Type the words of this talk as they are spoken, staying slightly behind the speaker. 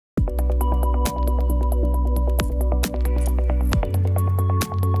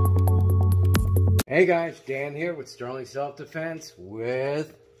Hey guys, Dan here with Sterling Self-Defense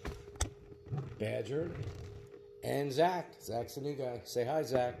with Badger and Zach. Zach's the new guy. Say hi,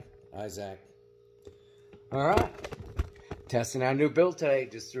 Zach. Hi, Zach. All right. Testing our new build today.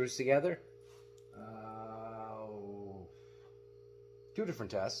 Just threw us together. Two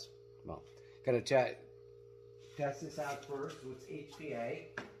different tests. Well, gonna test this out first with HPA.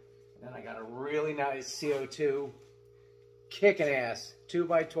 Then I got a really nice CO2 kicking ass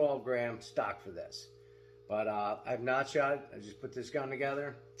 2x12 gram stock for this. But I've not shot it. I just put this gun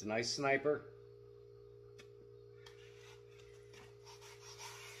together. It's a nice sniper.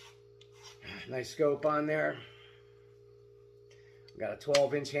 Nice scope on there. Got a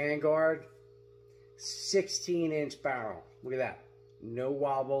 12-inch handguard. 16-inch barrel. Look at that. No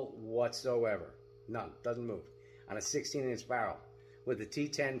wobble whatsoever. None. Doesn't move. On a 16-inch barrel. With the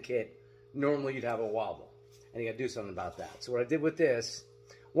T10 kit, normally you'd have a wobble. And you got to do something about that. So what I did with this,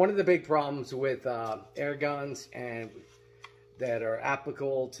 one of the big problems with air guns and that are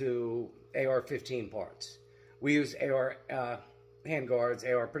applicable to AR-15 parts. We use AR handguards,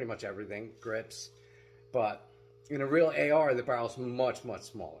 AR pretty much everything, grips. But in a real AR, the barrel's much, much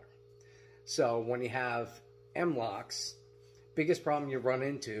smaller. So when you have M-locks, biggest problem you run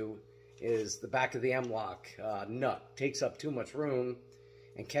into is the back of the M-lock nut takes up too much room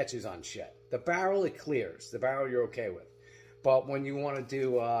and catches on shit. The barrel, it clears. The barrel you're okay with. But when you want to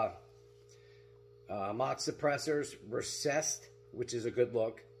do mock suppressors, recessed, which is a good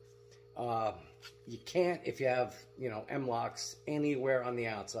look, you can't if you have, M-locks anywhere on the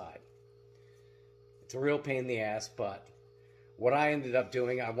outside. It's a real pain in the ass, but what I ended up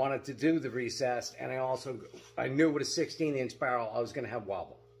doing, I wanted to do the recessed, and I knew with a 16-inch barrel, I was going to have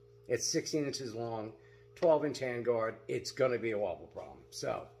wobble. It's 16 inches long, 12-inch handguard. It's going to be a wobble problem.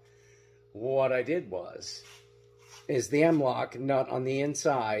 So what I did is the M-lock nut on the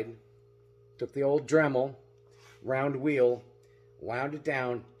inside, took the old Dremel round wheel, wound it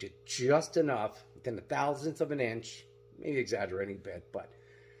down to just enough, within a thousandth of an inch, maybe exaggerating a bit, but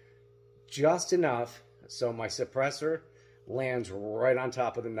just enough so my suppressor lands right on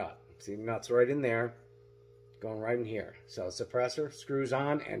top of the nut. See, the nut's right in there, going right in here. So the suppressor screws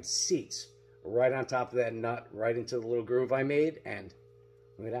on and seats right on top of that nut, right into the little groove I made, and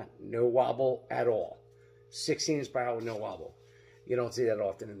look at that, no wobble at all. 16-inch barrel with no wobble. You don't see that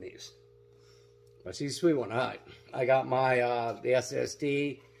often in these. But she's a sweet one. All right. I got my the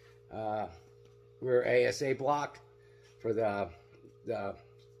SSD rear ASA block for the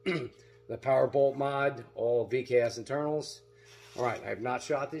the Powerbolt mod, all VKS internals. All right, I have not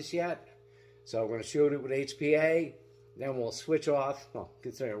shot this yet, so we're going to shoot it with HPA. Then we'll switch off. Well,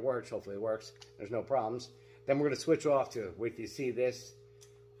 considering it works, hopefully it works. There's no problems. Then we're going to switch off to, wait till you see this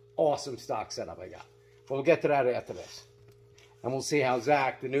awesome stock setup I got. But we'll get to that after this. And we'll see how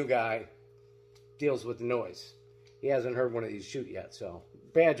Zach, the new guy, deals with the noise. He hasn't heard one of these shoot yet, so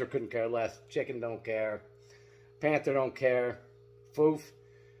Badger couldn't care less. Chicken don't care. Panther don't care. Foof,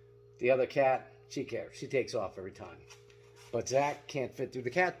 the other cat, she cares. She takes off every time. But Zach can't fit through the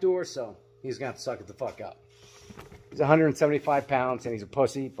cat door, so he's going to have to suck it the fuck up. He's 175 pounds, and he's a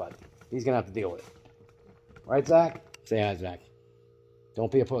pussy, but he's going to have to deal with it. Right, Zach? Say hi, Zach.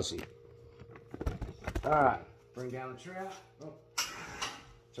 Don't be a pussy. All right. Bring down the trap. Oh,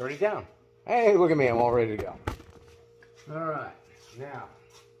 it's already down. Hey, look at me. I'm all ready to go. All right. Now.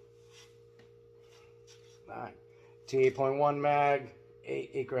 All right. T8.1 mag.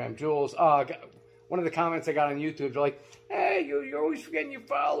 8 gram joules. One of the comments I got on YouTube, they're like, hey, you're always forgetting your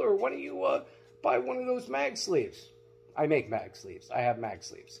follower. Why don't you buy one of those mag sleeves? I make mag sleeves. I have mag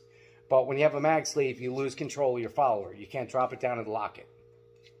sleeves. But when you have a mag sleeve, you lose control of your follower. You can't drop it down and lock it.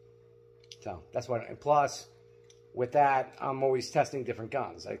 So that's what, and plus, with that, I'm always testing different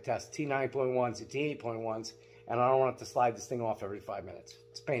guns. I test T9.1s and T8.1s, and I don't want to slide this thing off every 5 minutes.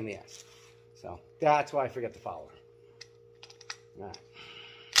 It's a pain in the ass. So that's why I forget the follower. All right.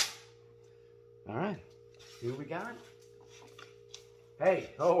 All right. See what we got? Hey,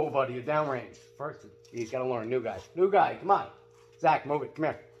 oh, buddy, you're downrange. First, he's got to learn. New guy. New guy, come on. Zach, move it. Come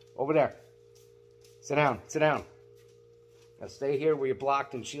here. Over there. Sit down. Sit down. Now stay here where you're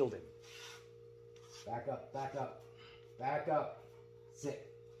blocked and shielded. Back up. Back up. Back up. Sit.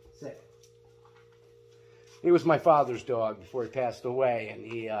 Sit. He was my father's dog before he passed away,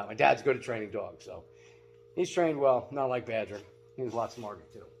 and my dad's good at training dogs, so he's trained well, not like Badger. He was a lot smarter,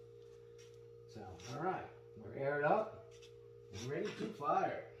 too. So, all right. We're aired up and ready to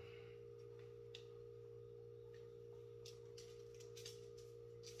fire.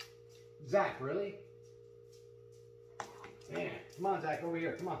 Zach, really? Man, come on, Zach, over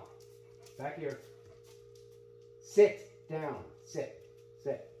here. Come on. Back here. Sit down. Sit.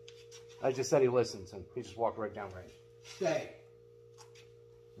 Sit. I just said he listens, and he just walked right down range. Stay.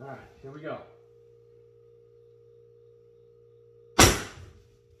 All right, here we go.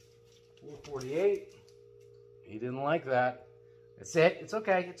 448. He didn't like that. That's it. It's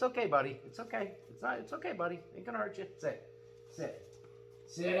okay. It's okay, buddy. It's okay. It's okay, buddy. Ain't gonna hurt you. Sit. Sit.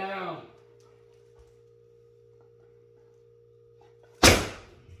 Sit down.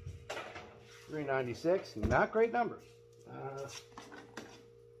 $396. Not great numbers.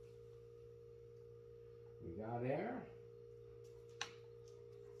 We got air.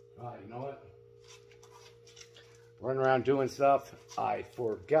 You know what? Running around doing stuff. I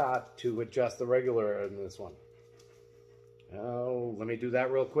forgot to adjust the regulator in this one. Oh, let me do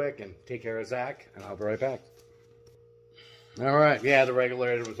that real quick and take care of Zach, and I'll be right back. All right. Yeah, the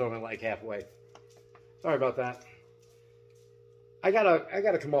regulator was only like halfway. Sorry about that. I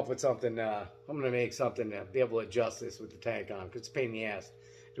gotta come up with something. I'm gonna make something to be able to adjust this with the tank on, because it's a pain in the ass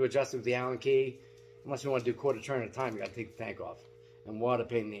to adjust it with the Allen key. Unless you want to do quarter turn at a time, you gotta take the tank off, and what a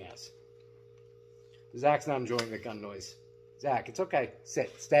pain in the ass. Zach's not enjoying the gun noise. Zach, it's okay. Sit,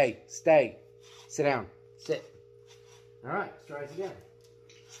 stay, sit down, sit. All right, let's try this again.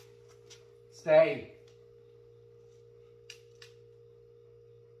 Stay.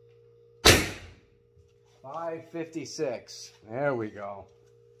 $556. There we go.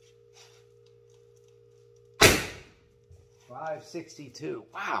 $562.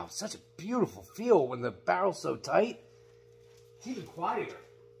 Wow, such a beautiful feel when the barrel's so tight. It's even quieter.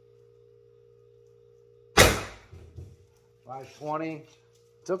 $520.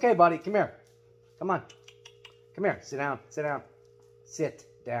 It's okay, buddy. Come here. Come on. Come here. Sit down. Sit down. Sit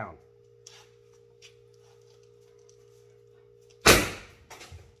down.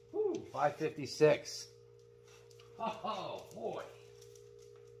 Woo, $556. Oh, boy.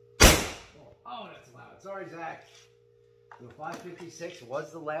 Oh, that's loud. Sorry, Zach. The 556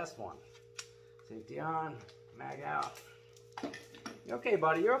 was the last one. Safety on, mag out. You're okay,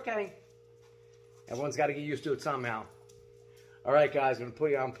 buddy. You're okay. Everyone's got to get used to it somehow. All right, guys. I'm going to put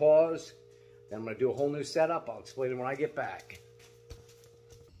you on pause. Then I'm going to do a whole new setup. I'll explain it when I get back.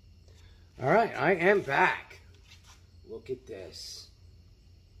 All right. I am back. Look at this.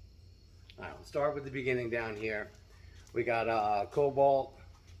 All right. We'll start with the beginning down here. We got cobalt,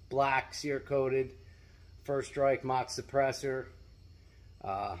 black, sear coated, First Strike mock suppressor,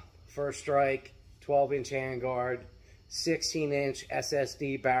 First Strike 12-inch handguard, 16-inch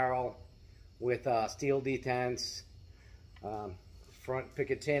SSD barrel with steel detents, front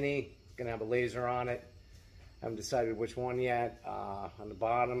Picatinny, gonna have a laser on it. Haven't decided which one yet. On the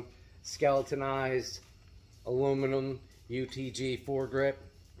bottom, skeletonized aluminum UTG foregrip,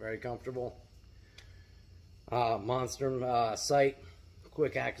 very comfortable. Monster sight,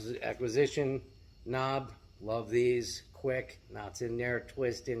 quick acquisition knob, love these, quick, knots in there,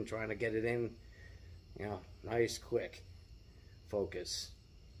 twisting, trying to get it in, you know, nice, quick focus.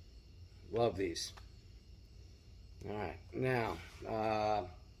 Love these. All right, now,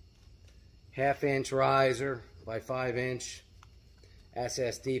 1/2-inch riser by 5-inch,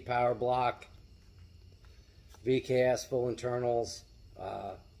 SSD power block, VKS full internals,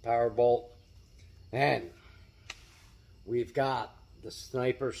 power bolt, and we've got the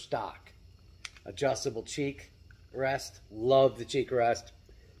Sniper stock. Adjustable cheek rest. Love the cheek rest.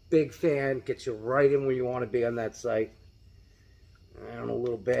 Big fan. Gets you right in where you want to be on that sight. And a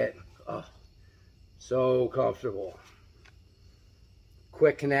little bit. Oh, so comfortable.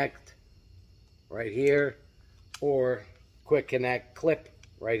 Quick connect right here. Or quick connect clip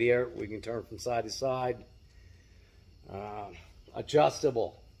right here. We can turn from side to side.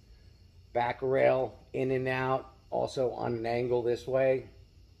 Adjustable. Back rail in and out. Also on an angle this way.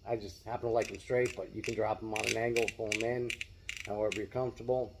 I just happen to like them straight, but you can drop them on an angle, pull them in, however you're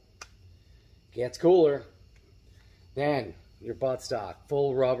comfortable. Gets cooler. Then your buttstock,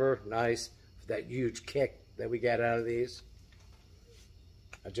 full rubber, nice. That huge kick that we get out of these.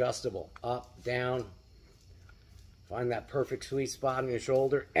 Adjustable, up, down. Find that perfect sweet spot on your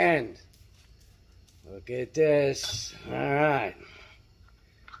shoulder. And look at this. All right.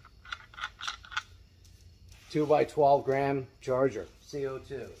 2x12 gram charger.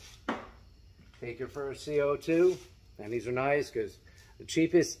 CO2. Take your first CO2, and these are nice because the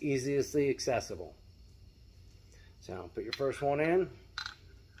cheapest, easiestly accessible. So put your first one in,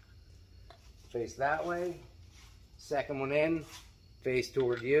 face that way, second one in, face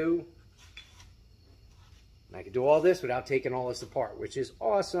toward you. And I can do all this without taking all this apart, which is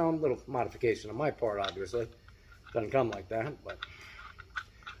awesome. Little modification on my part, obviously. Doesn't come like that, but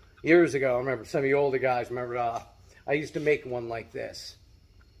years ago, I remember some of you older guys remember I used to make one like this.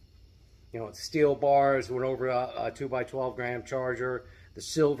 You know, it's steel bars, went over a 2x12 gram charger, The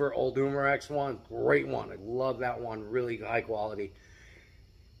silver old Umarex one, great one. I love that one, really high quality.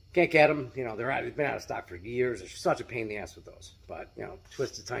 Can't get them, you know, they've been out of stock for years. It's such a pain in the ass with those. But, you know,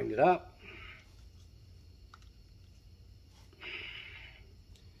 Twisted tightened it up.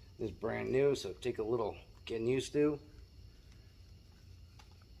 This is brand new, so take a little getting used to.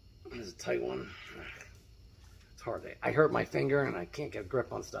 This is a tight one. It's hard. I hurt my finger and I can't get a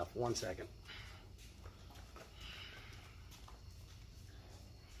grip on stuff. 1 second.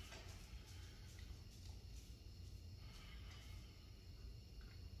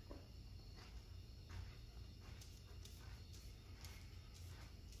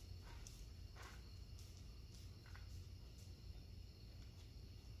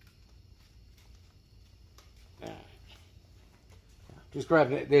 Just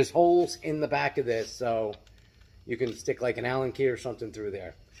grab it. There's holes in the back of this, so you can stick like an Allen key or something through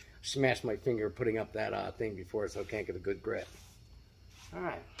there. Smashed my finger putting up that thing before, so I can't get a good grip. All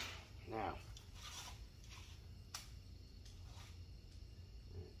right, now.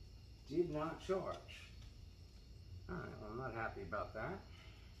 Did not charge. All right, well, I'm not happy about that.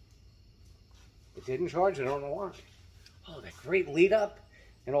 It didn't charge, I don't know why. Oh, that great lead up,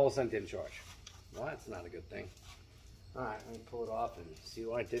 and all of a sudden didn't charge. Well, that's not a good thing. All right, let me pull it off and see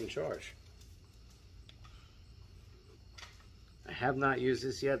why it didn't charge. I have not used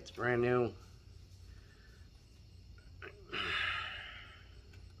this yet. It's brand new.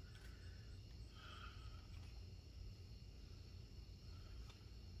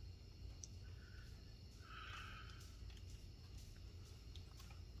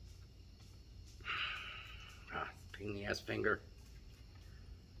 Pain in the ass finger.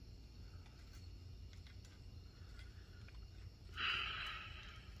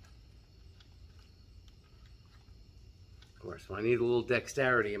 Of course, when I need a little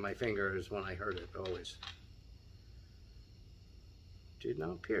dexterity in my fingers when I hurt it, always. Did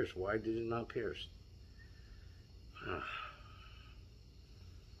not pierce. Why did it not pierce? I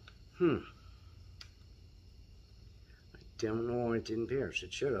don't know why it didn't pierce.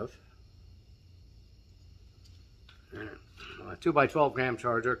 It should have. 2x12 gram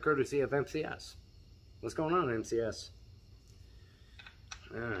charger, courtesy of MCS. What's going on, MCS?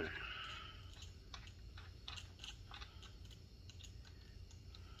 All right.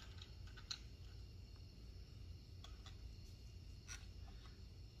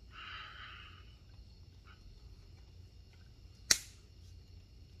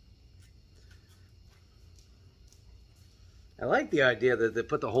 I like the idea that they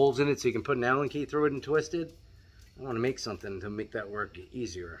put the holes in it so you can put an Allen key through it and twist it. I want to make something to make that work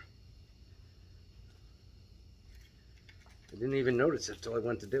easier. I didn't even notice it until I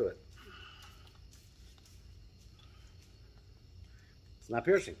went to do it. It's not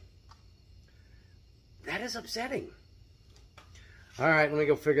piercing. That is upsetting. All right, let me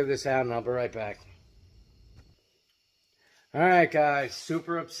go figure this out and I'll be right back. All right, guys,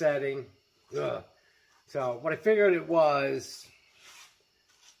 super upsetting. Ugh. So what I figured it was,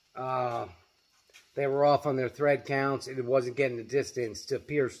 they were off on their thread counts and it wasn't getting the distance to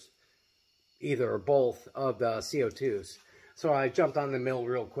pierce either or both of the CO2s. So I jumped on the mill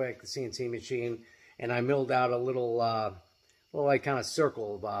real quick, the CNC machine, and I milled out a little like kind of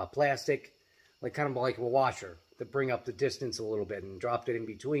circle of plastic, like kind of like a washer to bring up the distance a little bit, and dropped it in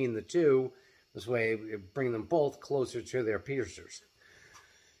between the two. This way it would bring them both closer to their piercers.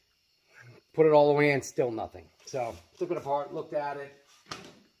 Put it all the way in, still nothing. So took it apart, looked at it.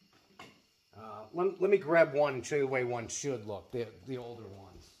 Let me grab one and show you the way one should look, the older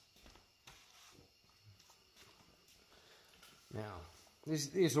ones. Now,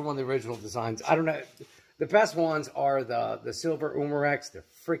 these are one of the original designs. I don't know. The best ones are the silver Umarex. They're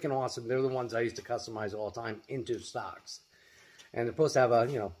freaking awesome. They're the ones I used to customize all the time into stocks. And they're supposed to have a,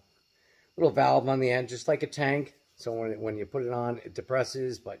 you know, little valve on the end, just like a tank. So when you put it on, it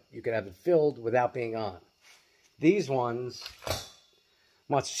depresses, but you can have it filled without being on. These ones,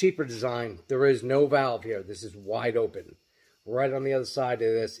 much cheaper design. There is no valve here. This is wide open. Right on the other side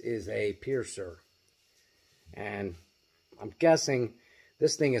of this is a piercer. And I'm guessing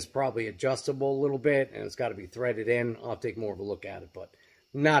this thing is probably adjustable a little bit, and it's got to be threaded in. I'll take more of a look at it, but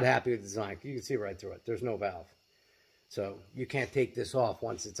not happy with the design. You can see right through it. There's no valve. So you can't take this off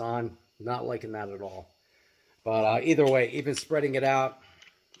once it's on. Not liking that at all. But either way, even spreading it out,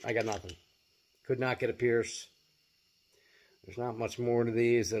 I got nothing. Could not get a pierce. There's not much more to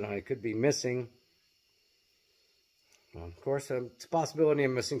these that I could be missing. Well, of course, it's a possibility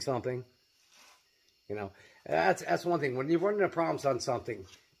of missing something. You know, that's one thing. When you're running into problems on something,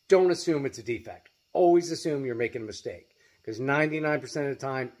 don't assume it's a defect. Always assume you're making a mistake. Because 99% of the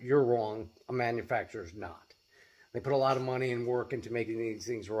time, you're wrong. A manufacturer's not. They put a lot of money and work into making these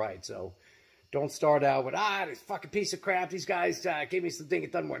things right. So don't start out with, this fucking piece of crap. These guys gave me something,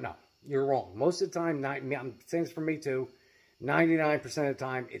 it doesn't work. No, you're wrong. Most of the time, I'm saying this for me too, 99% of the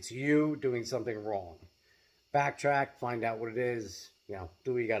time, it's you doing something wrong. Backtrack, find out what it is,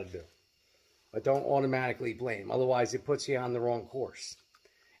 do what you got to do. But don't automatically blame. Otherwise, it puts you on the wrong course.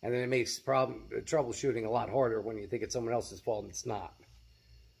 And then it makes troubleshooting a lot harder when you think it's someone else's fault and it's not.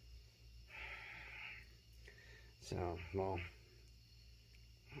 So, well,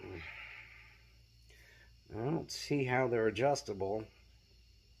 I don't see how they're adjustable.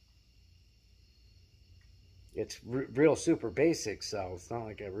 It's real super basic, so it's not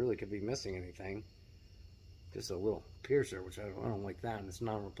like I really could be missing anything. Just a little piercer, which I don't like that, and it's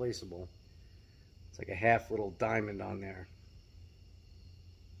non-replaceable. It's like a half little diamond on there.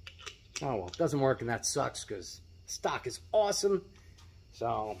 Oh well, it doesn't work, and that sucks because stock is awesome.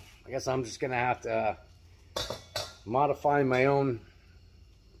 So I guess I'm just gonna have to modify my own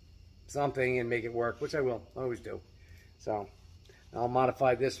something and make it work, which I will, I always do. So I'll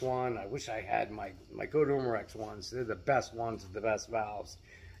modify this one. I wish I had my Godomerex ones. They're the best ones with the best valves.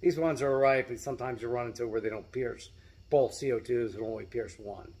 These ones are alright, but sometimes you run into where they don't pierce both CO2s and only pierce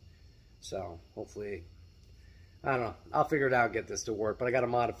one. So hopefully, I don't know, I'll figure it out, get this to work, but I got to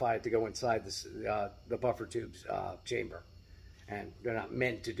modify it to go inside this, the buffer tubes chamber, and they're not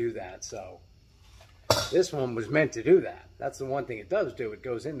meant to do that. So this one was meant to do that. That's the one thing it does do. It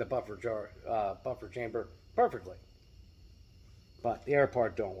goes in the buffer chamber perfectly, but the air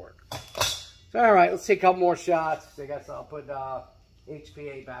part don't work. So, all right, let's take a couple more shots. I guess I'll put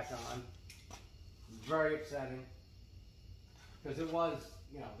HPA back on. Very upsetting because it was,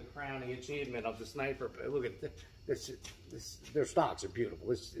 the crowning achievement of the sniper. Look at this. Their stocks are beautiful.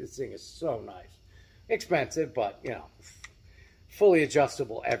 This thing is so nice. Expensive, but fully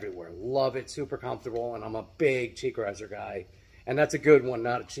adjustable everywhere. Love it. Super comfortable, and I'm a big cheek riser guy, and that's a good one,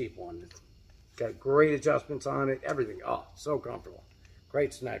 not a cheap one. It's got great adjustments on it. Everything. Oh, so comfortable.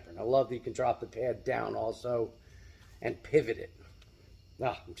 Great sniper. And I love that you can drop the pad down also and pivot it.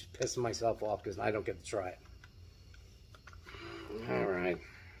 Oh, I'm just pissing myself off because I don't get to try it. All right.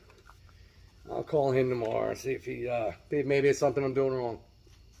 I'll call him tomorrow, see if he, maybe it's something I'm doing wrong.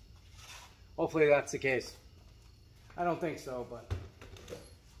 Hopefully that's the case. I don't think so, but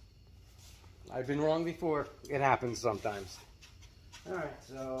I've been wrong before. It happens sometimes. All right,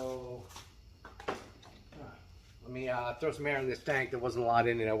 so let me throw some air in this tank. There wasn't a lot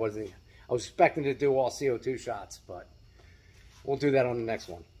in it. I was expecting to do all CO2 shots, but we'll do that on the next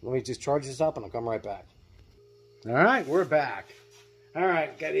one. Let me just charge this up and I'll come right back. All right, we're back. All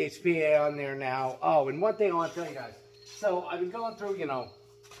right, got HPA on there now. Oh, and one thing I want to tell you guys. So I've been going through,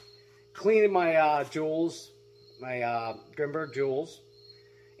 cleaning my Joules, my Grimberg Joules,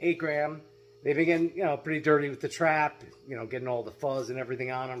 8 gram. They've been getting, pretty dirty with the trap, getting all the fuzz and everything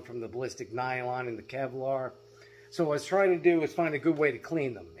on them from the ballistic nylon and the Kevlar. So what I was trying to do is find a good way to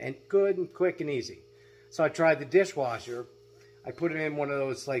clean them, and good and quick and easy. So I tried the dishwasher. I put it in one of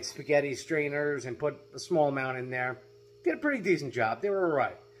those like spaghetti strainers and put a small amount in there. Did a pretty decent job. They were all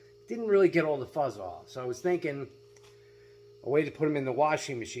right. Didn't really get all the fuzz off. So I was thinking a way to put them in the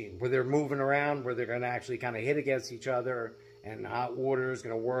washing machine where they're moving around, where they're going to actually kind of hit against each other, and hot water is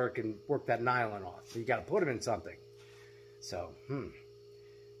going to work and work that nylon off. So you got to put them in something. So,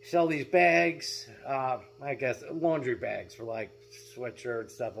 sell these bags, I guess laundry bags for like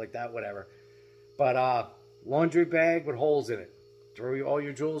sweatshirts, stuff like that, whatever. But laundry bag with holes in it. Throw all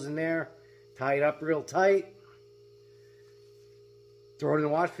your Joules in there, tie it up real tight, throw it in the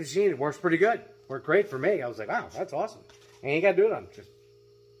wash machine. It works pretty good. Worked great for me. I was like, wow, that's awesome. And you got to do it on. Just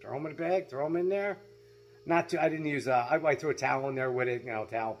throw them in a bag, throw them in there. Not too, I didn't use, I threw a towel in there with it,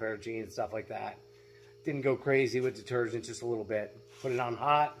 towel, pair of jeans, stuff like that. Didn't go crazy with detergent, just a little bit. Put it on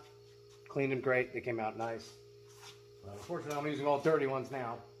hot, cleaned them great. They came out nice. Unfortunately, I'm using all dirty ones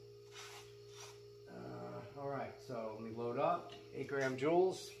now. All right, so let me load up 8 gram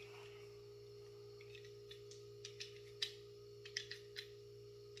Joules.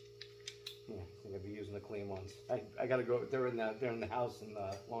 Yeah, I think I'll be using the clean ones. I gotta go. They're in the house in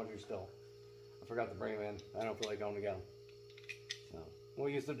the laundry still. I forgot to bring them in. I don't feel like going to get them. So we'll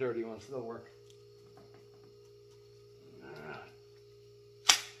use the dirty ones. They'll work.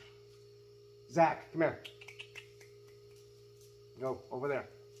 Zach, come here. Go over there.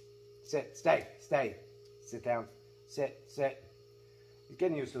 Sit. Stay. Stay. Sit down. Sit. Sit. He's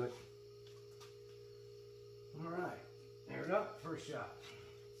getting used to it. All right. There it up. First shot.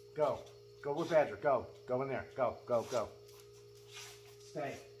 Go. Go with Badger. Go. Go in there. Go. Go. Go.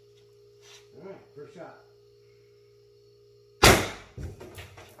 Stay. All right. First shot.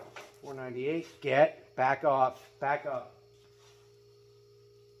 490. 498. Get back off. Back up.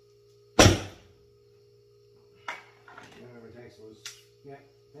 Tanks loose. Yeah,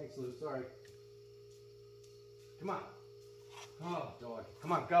 tanks loose. Sorry. Come on. Oh, dog.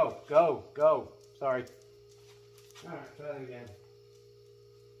 Come on. Go. Go. Go. Sorry. All right. Try that again.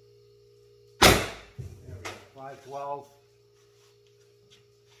 There we go. 512.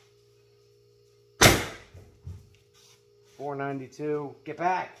 492. Get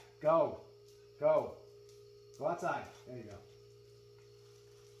back. Go. Go. Go outside. There you go.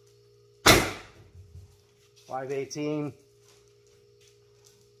 518.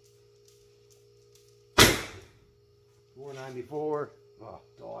 494. Oh,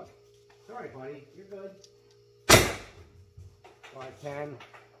 dog. Sorry, buddy. You're good. 510.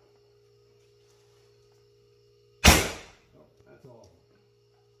 Oh, that's all.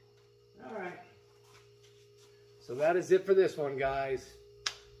 All right. So that is it for this one, guys.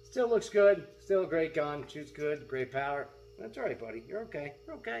 Still looks good. Still a great gun. Shoots good. Great power. That's all right, buddy. You're okay.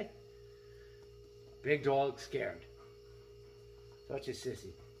 You're okay. Big dog scared. Such a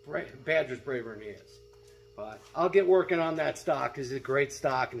sissy. Badger's braver than he is. But I'll get working on that stock. It's a great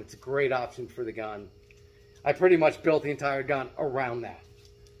stock, and it's a great option for the gun. I pretty much built the entire gun around that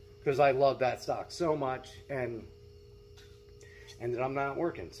because I love that stock so much, and then I'm not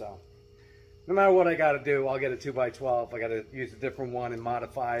working. So no matter what I got to do, I'll get a 2x12. I got to use a different one and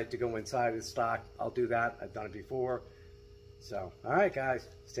modify it to go inside the stock. I'll do that. I've done it before. So, all right, guys.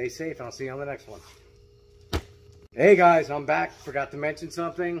 Stay safe, and I'll see you on the next one. Hey, guys. I'm back. Forgot to mention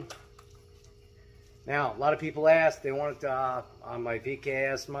something. Now, a lot of people asked. They wanted on my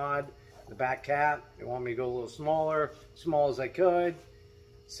VKS mod, the back cap. They want me to go a little smaller, small as I could.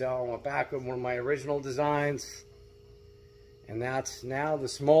 So I went back with one of my original designs. And that's now the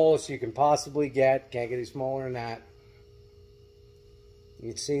smallest you can possibly get. Can't get any smaller than that. You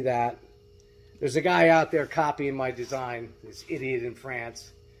can see that. There's a guy out there copying my design. This idiot in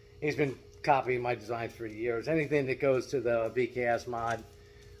France. He's been copying my designs for years. Anything that goes to the VKS mod,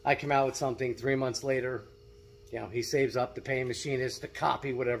 I come out with something 3 months later. You know, he saves up to pay a machinist to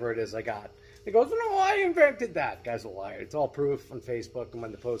copy whatever it is I got. He goes, no, I invented that. Guy's a liar. It's all proof on Facebook and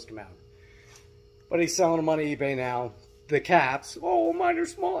when the posts come out. But he's selling them on eBay now. The caps, oh, mine are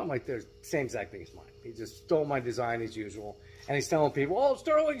small. I'm like, they're the same exact thing as mine. He just stole my design as usual. And he's telling people, oh,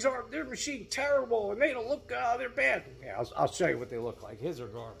 Sterling's are, their machine terrible, and they don't look, they're bad. Yeah, I'll show you what they look like. His are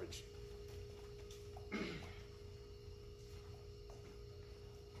garbage.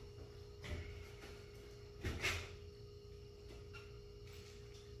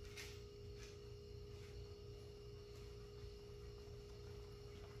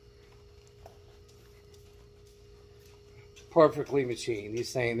 Perfectly machined. He's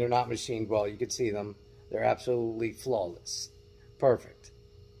saying they're not machined well. You can see them. They're absolutely flawless. Perfect.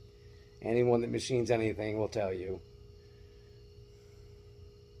 Anyone that machines anything will tell you.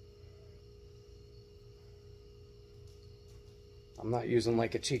 I'm not using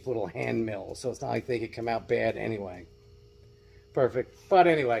like a cheap little hand mill, so it's not like they could come out bad anyway. Perfect. But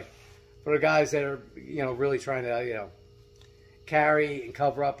anyway, for the guys that are, you know, really trying to, you know, carry and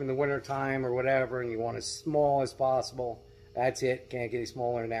cover up in the winter time or whatever, and you want as small as possible, that's it. Can't get any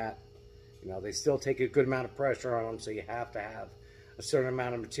smaller than that. You know, they still take a good amount of pressure on them, so you have to have a certain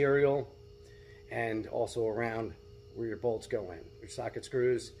amount of material, and also around where your bolts go in. Your socket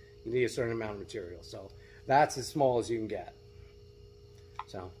screws, you need a certain amount of material. So that's as small as you can get.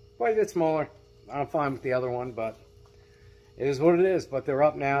 So quite a bit smaller. I'm fine with the other one, but it is what it is. But they're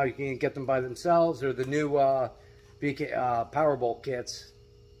up now. You can get them by themselves. They're the new power bolt kits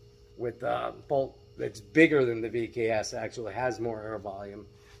with bolt that's bigger than the VKS. Actually has more air volume.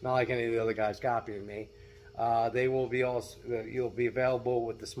 Not like any of the other guys copying me. They will be also, you'll be available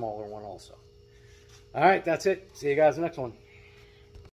with the smaller one also. All right, that's it. See you guys in the next one.